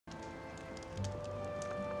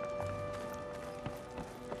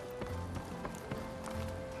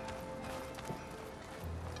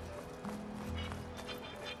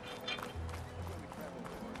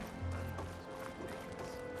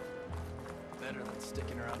better than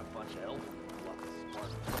sticking around a bunch of elves.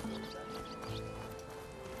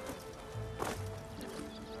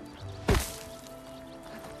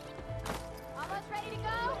 Almost ready to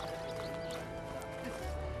go?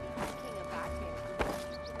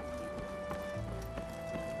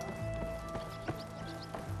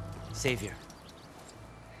 Savior,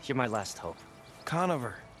 you're my last hope.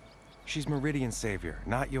 Conover. She's Meridian's savior,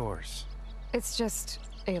 not yours. It's just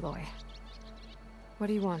Aloy. What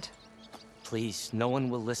do you want? Please, no one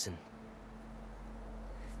will listen.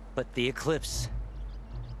 But the Eclipse...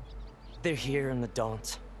 they're here in the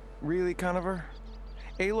Daunt. Really, Conover?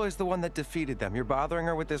 Aloy's the one that defeated them. You're bothering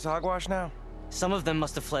her with this hogwash now? Some of them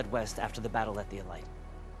must have fled west after the battle at the Elite.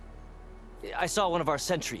 I saw one of our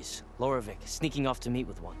sentries, Lorevic, sneaking off to meet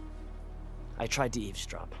with one. I tried to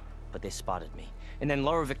eavesdrop, but they spotted me. And then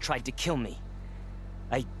Lorevic tried to kill me.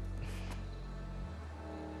 I...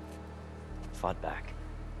 fought back.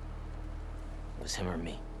 It was him or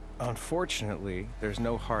me. Unfortunately, there's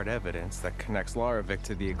no hard evidence that connects Lorevic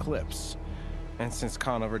to the Eclipse. And since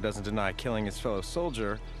Conover doesn't deny killing his fellow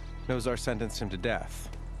soldier, Nozar sentenced him to death.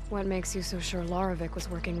 What makes you so sure Lorevic was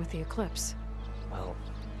working with the Eclipse? Well,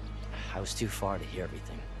 I was too far to hear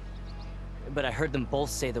everything. But I heard them both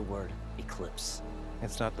say the word Eclipse.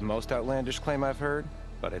 It's not the most outlandish claim I've heard,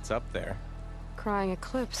 but it's up there. Crying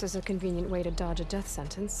Eclipse is a convenient way to dodge a death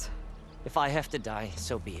sentence. If I have to die,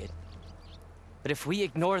 so be it. But if we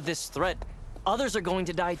ignore this threat, others are going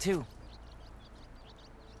to die too.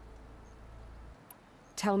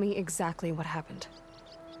 Tell me exactly what happened.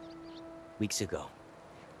 Weeks ago,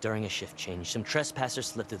 during a shift change, some trespassers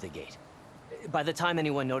slipped through the gate. By the time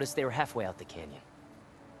anyone noticed, they were halfway out the canyon.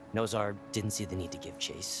 Nozar didn't see the need to give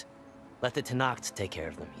chase. Let the Tenakth take care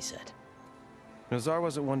of them, he said. Nozar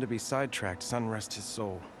wasn't one to be sidetracked, sun rest his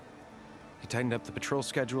soul. He tightened up the patrol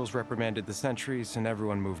schedules, reprimanded the sentries, and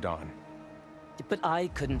everyone moved on. But I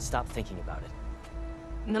couldn't stop thinking about it.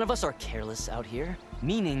 None of us are careless out here,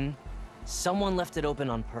 meaning someone left it open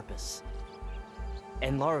on purpose.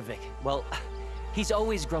 And Lorevic, well, he's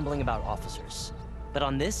always grumbling about officers. But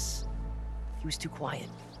on this, he was too quiet.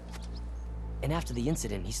 And after the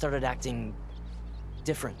incident, he started acting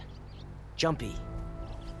different, jumpy.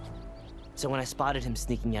 So when I spotted him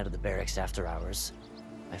sneaking out of the barracks after hours,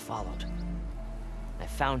 I followed. I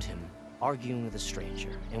found him arguing with a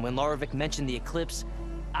stranger, and when Lorevic mentioned the Eclipse,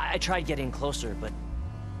 I tried getting closer, but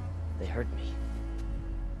they heard me.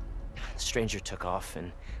 The stranger took off,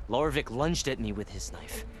 and Lorevic lunged at me with his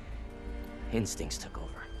knife. Instincts took over.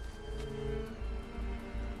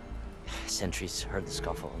 Sentries heard the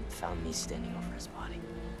scuffle and found me standing over his body.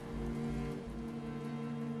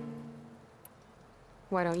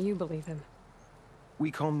 Why don't you believe him?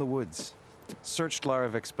 We combed the woods, searched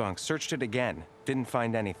Larevic's bunk, searched it again, didn't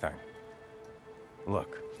find anything.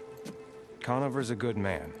 Look, Conover's a good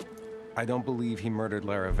man. I don't believe he murdered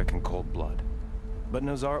Lorevic in cold blood. But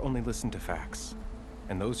Nozar only listened to facts,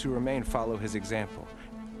 and those who remain follow his example.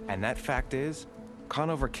 And that fact is,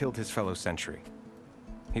 Conover killed his fellow sentry.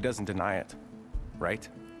 He doesn't deny it, right?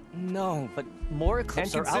 No, but more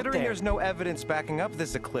Eclipse are out there. And considering there's no evidence backing up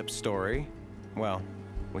this Eclipse story, well,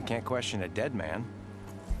 we can't question a dead man.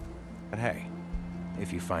 But hey,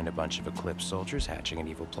 if you find a bunch of Eclipse soldiers hatching an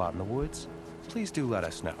evil plot in the woods, please do let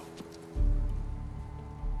us know.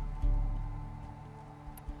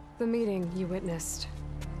 The meeting you witnessed.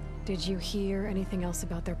 Did you hear anything else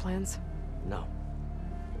about their plans? No.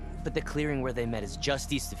 But the clearing where they met is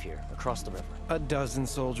just east of here, across the river. A dozen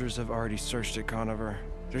soldiers have already searched it, Conover.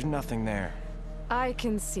 There's nothing there. I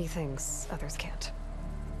can see things others can't.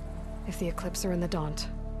 If the Eclipse are in the Daunt,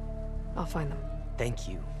 I'll find them. Thank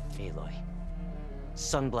you, Aloy.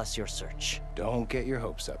 Sun bless your search. Don't get your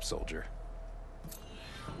hopes up, soldier.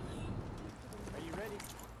 Are you ready?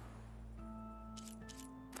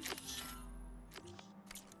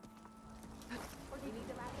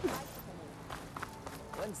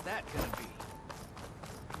 When's that gonna be?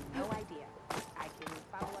 No idea. I can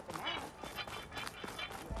follow up and ask.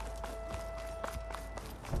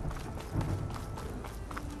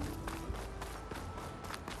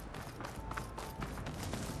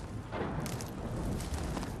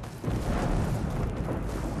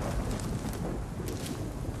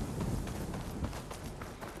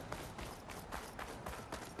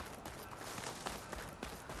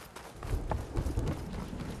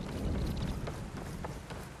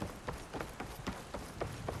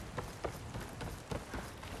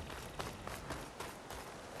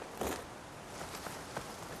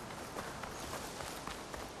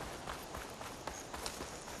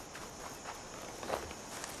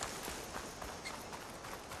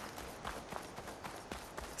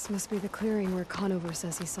 This must be the clearing where Conover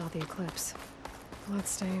says he saw the Eclipse.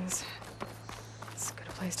 bloodstains. As good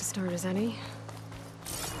a place to start as any.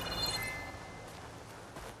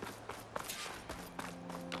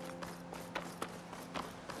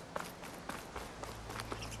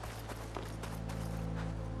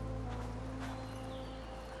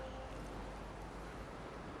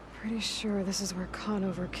 Pretty sure this is where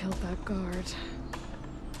Conover killed that guard.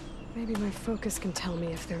 Maybe my focus can tell me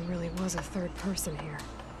if there really was a third person here.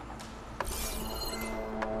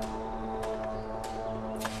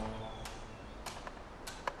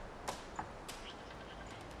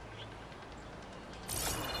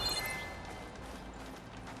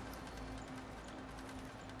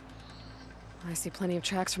 I see plenty of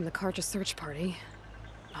tracks from the Karja search party.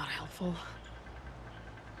 Not helpful.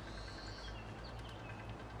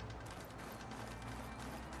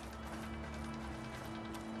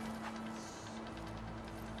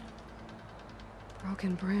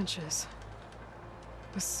 Broken branches.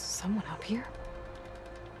 Was someone up here?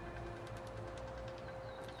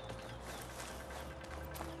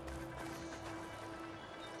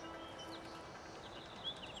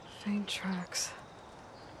 Faint tracks.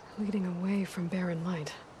 Leading away from barren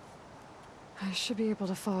light. I should be able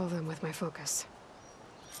to follow them with my focus.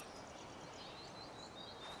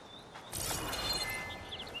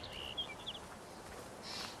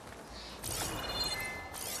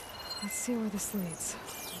 Let's see where this leads.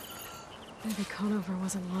 Maybe Conover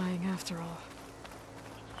wasn't lying after all.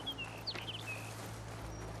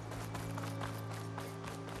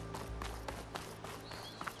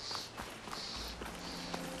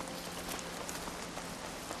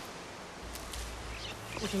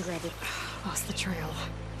 We can grab it. Lost the trail.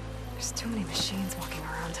 There's too many machines walking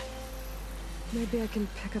around. Maybe I can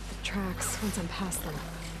pick up the tracks once I'm past them.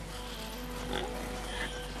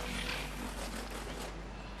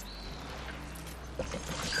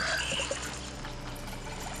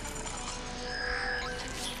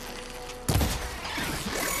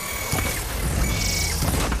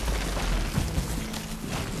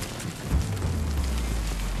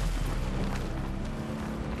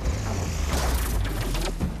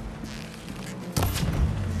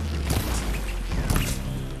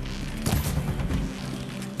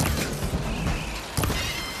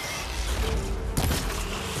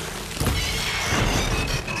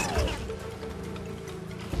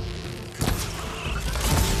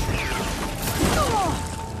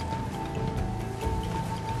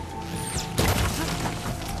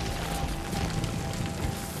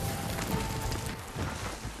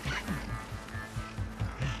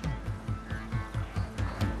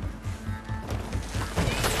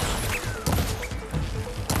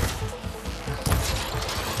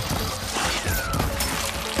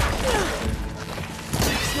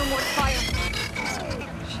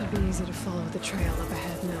 Easy to follow the trail up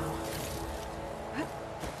ahead now.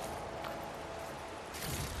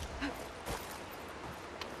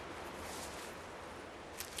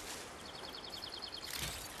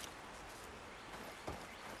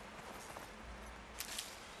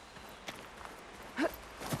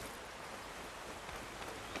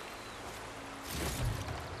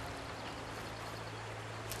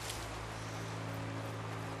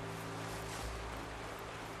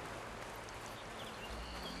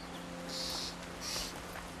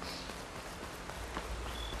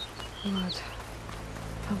 Blood.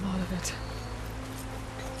 A lot of it.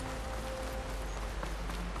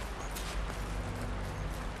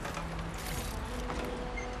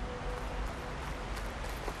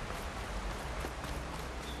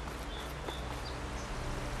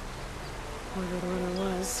 Whoever the runner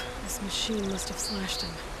was, this machine must have slashed him.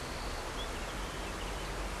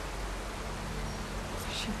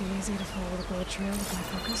 Should be easy to follow the bullet trail with my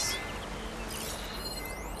focus.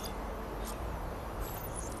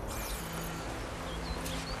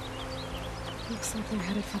 Looks like they're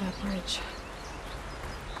headed for that bridge.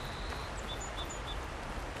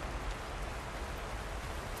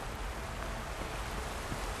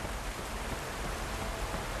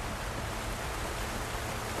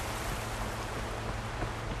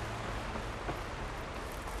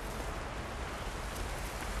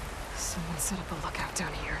 Someone set up a lookout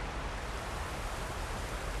down here.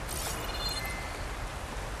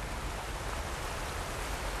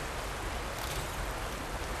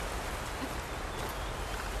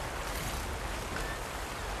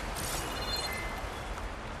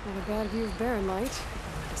 Not a bad view of barren light, if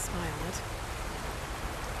I wanted to spy on it.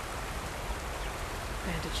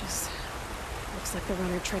 Bandages. Looks like the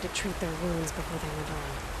runner tried to treat their wounds before they went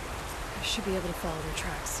on. I should be able to follow their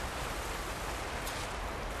tracks.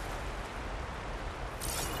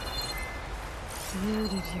 Where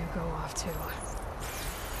did you go off to?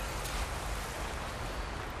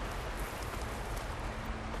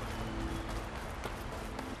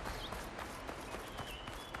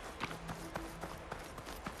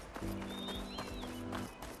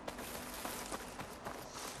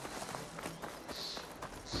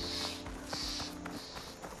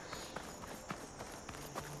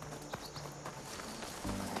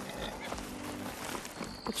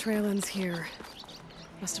 Trail ends here.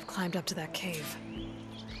 Must have climbed up to that cave.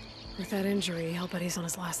 With that injury, I'll bet he's on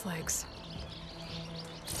his last legs.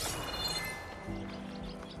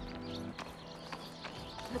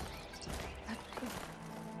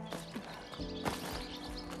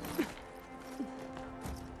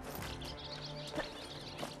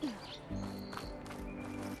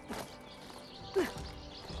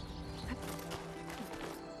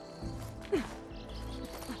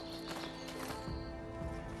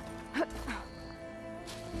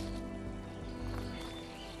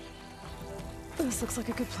 This looks like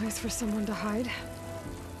a good place for someone to hide.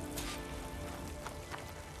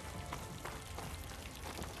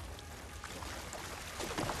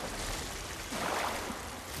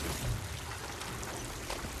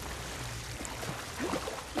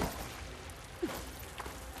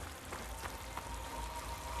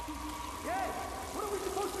 What are we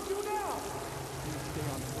supposed to do now? We stay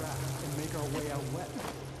on track and make our way out west.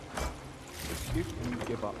 If we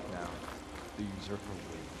give up now, the usurper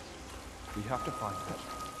wins. We have to find him.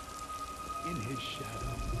 In his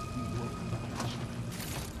shadow, we will punish him.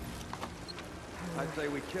 I'd say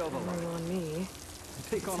we kill the Rely on me.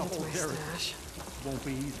 Take on a That's whole my garrison. stash. Won't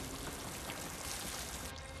be easy.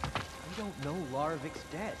 We don't know Larovic's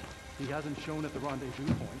dead. He hasn't shown at the rendezvous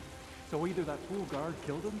point, so either that fool guard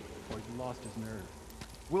killed him, or he lost his nerve.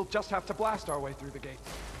 We'll just have to blast our way through the gates.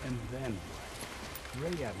 And then what?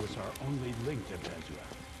 Rayad was our only link to Bezra,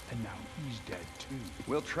 and now he's dead too.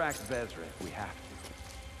 We'll track Bezra if we have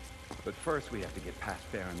to. But first we have to get past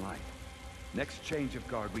Barren Light. Next change of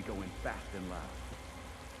guard, we go in fast and loud.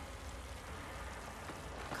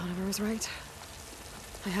 Conover was right.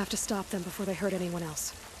 I have to stop them before they hurt anyone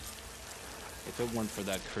else. If it weren't for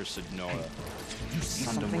that cursed Nora,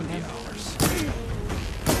 London would be ours.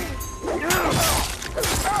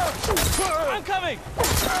 I'm coming!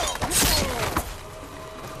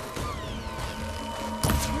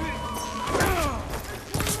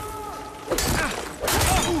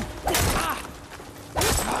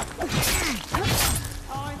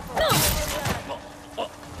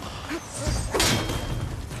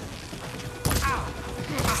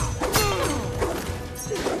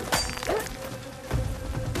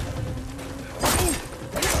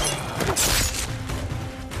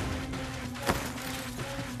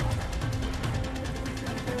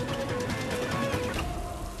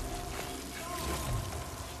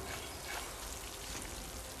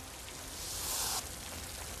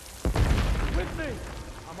 With me!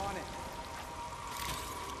 I'm on it.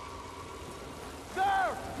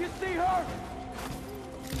 There! You see her?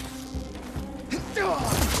 Get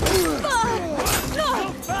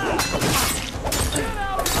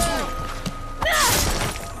out of there!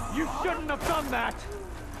 You shouldn't have done that!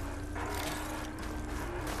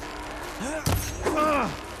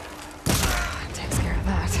 Takes care of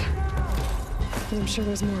that. But I'm sure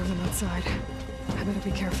there's more of them outside. I better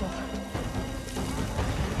be careful.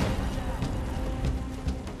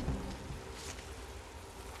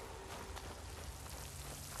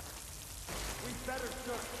 We better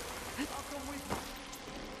search. How come we...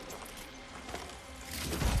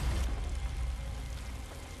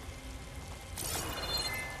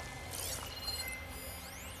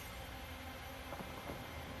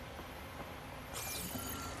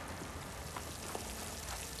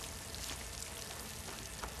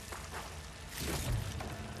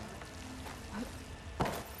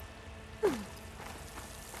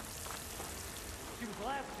 She was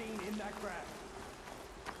last seen in that grass.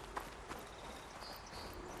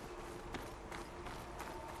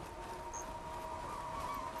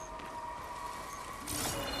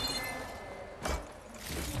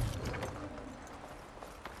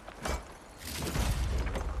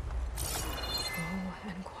 Slow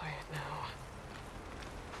and quiet now.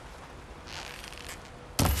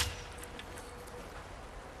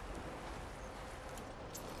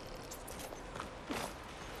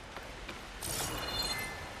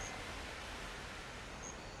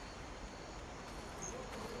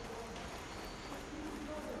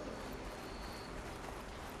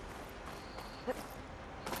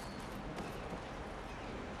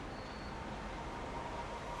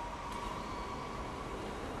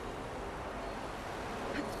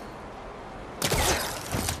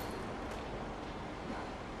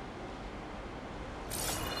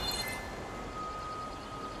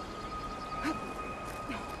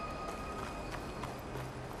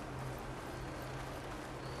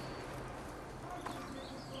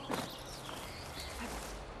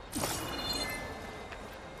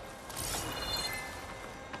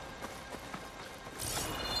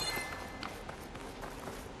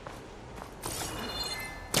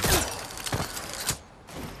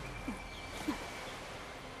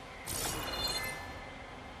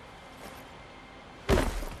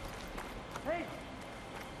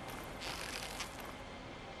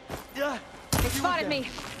 spotted me!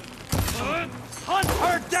 Hunt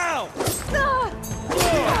her down! We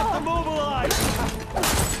have to mobilize!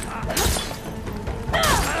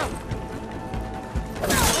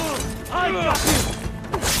 I got you!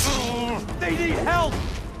 They need help!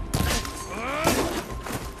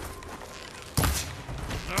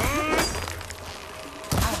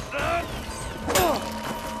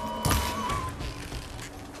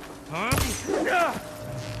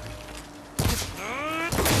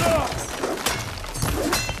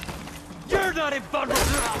 You're not invulnerable!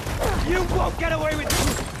 You won't get away with it!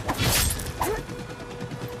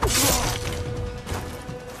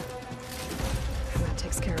 That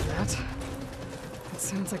takes care of that. It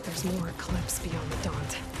sounds like there's more Eclipse beyond the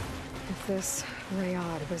Daunt. If this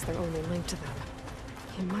Rayad was their only link to them,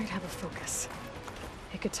 he might have a focus.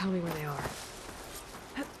 He could tell me where they are.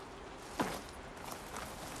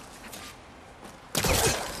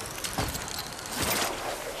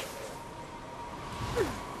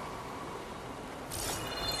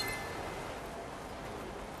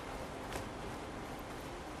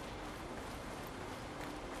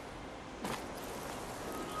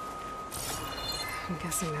 I'm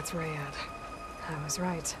guessing that's Rayad. I was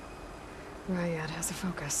right. Rayad has a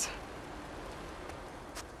focus.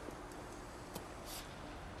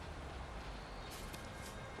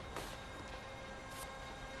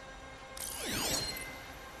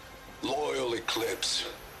 Loyal Eclipse,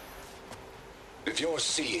 if you're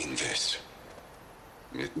seeing this,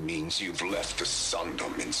 it means you've left the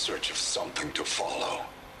Sundom in search of something to follow.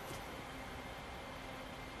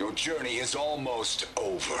 Your journey is almost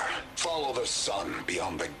over. Follow the sun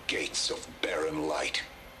beyond the gates of barren light,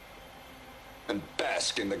 and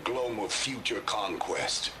bask in the gloam of future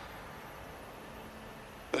conquest.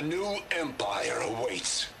 The new empire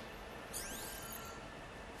awaits.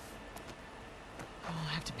 I'll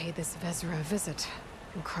have to pay this Vezra a visit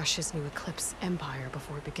and crush his new Eclipse empire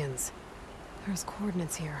before it begins. There's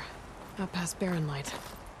coordinates here, out past Barren Light.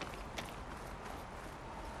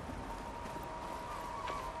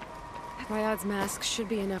 Rayad's mask should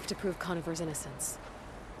be enough to prove Conover's innocence.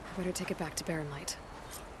 I better take it back to Barren Light.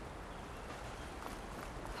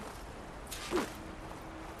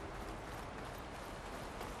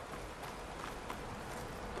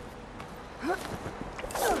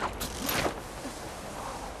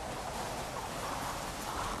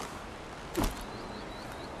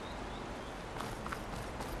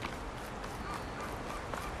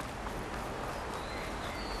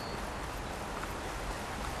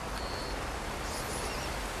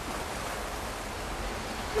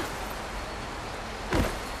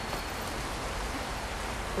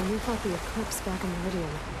 When you fought the Eclipse back in Meridian,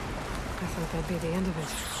 I thought that'd be the end of it.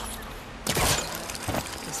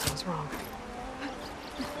 Guess I was wrong.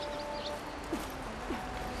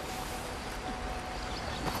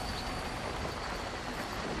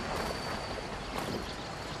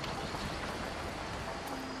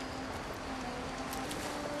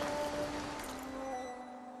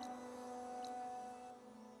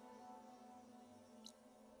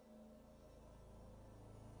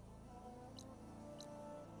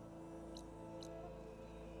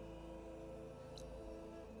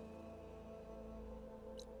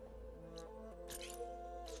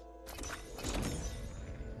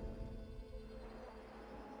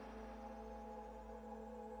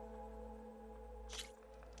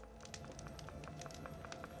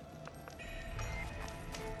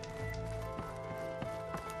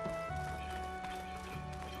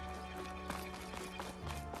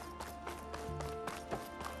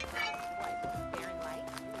 Barren light?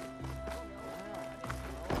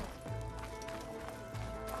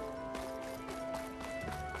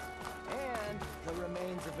 And the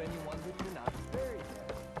remains of anyone who cannot be buried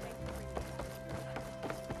there.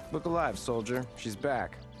 Look alive, soldier. She's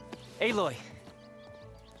back. Aloy!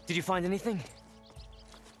 Did you find anything?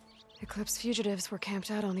 Eclipse fugitives were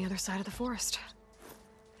camped out on the other side of the forest.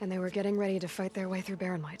 And they were getting ready to fight their way through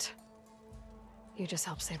Barren Light. You just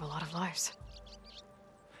helped save a lot of lives.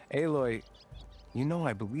 Aloy, you know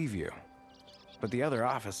I believe you. But the other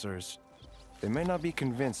officers, they may not be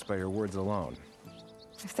convinced by your words alone.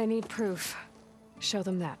 If they need proof, show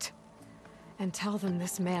them that. And tell them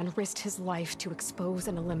this man risked his life to expose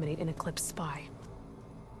and eliminate an Eclipse spy.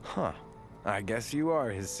 Huh. I guess you are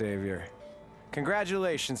his savior.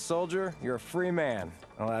 Congratulations, soldier. You're a free man.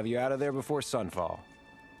 I'll have you out of there before sunfall.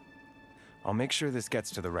 I'll make sure this gets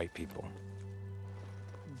to the right people.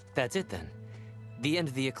 That's it then. The end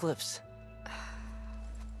of the Eclipse.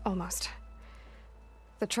 Almost.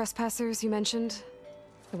 The trespassers you mentioned,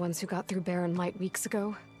 the ones who got through Barren Light weeks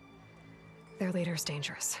ago, their leader's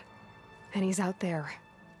dangerous. And he's out there,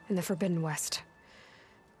 in the Forbidden West.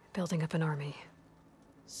 building up an army.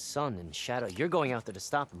 Sun and Shadow, you're going out there to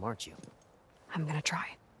stop them, aren't you? I'm gonna try.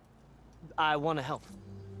 I want to help.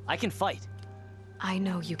 I can fight. I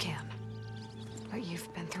know you can. But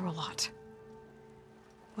you've been through a lot.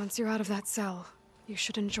 Once you're out of that cell, you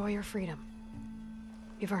should enjoy your freedom.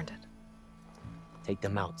 You've earned it. Take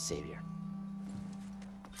them out, Savior.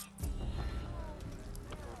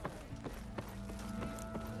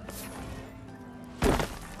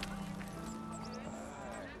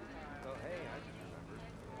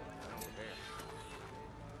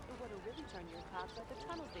 What will really turn your cops at the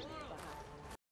tunnel visit.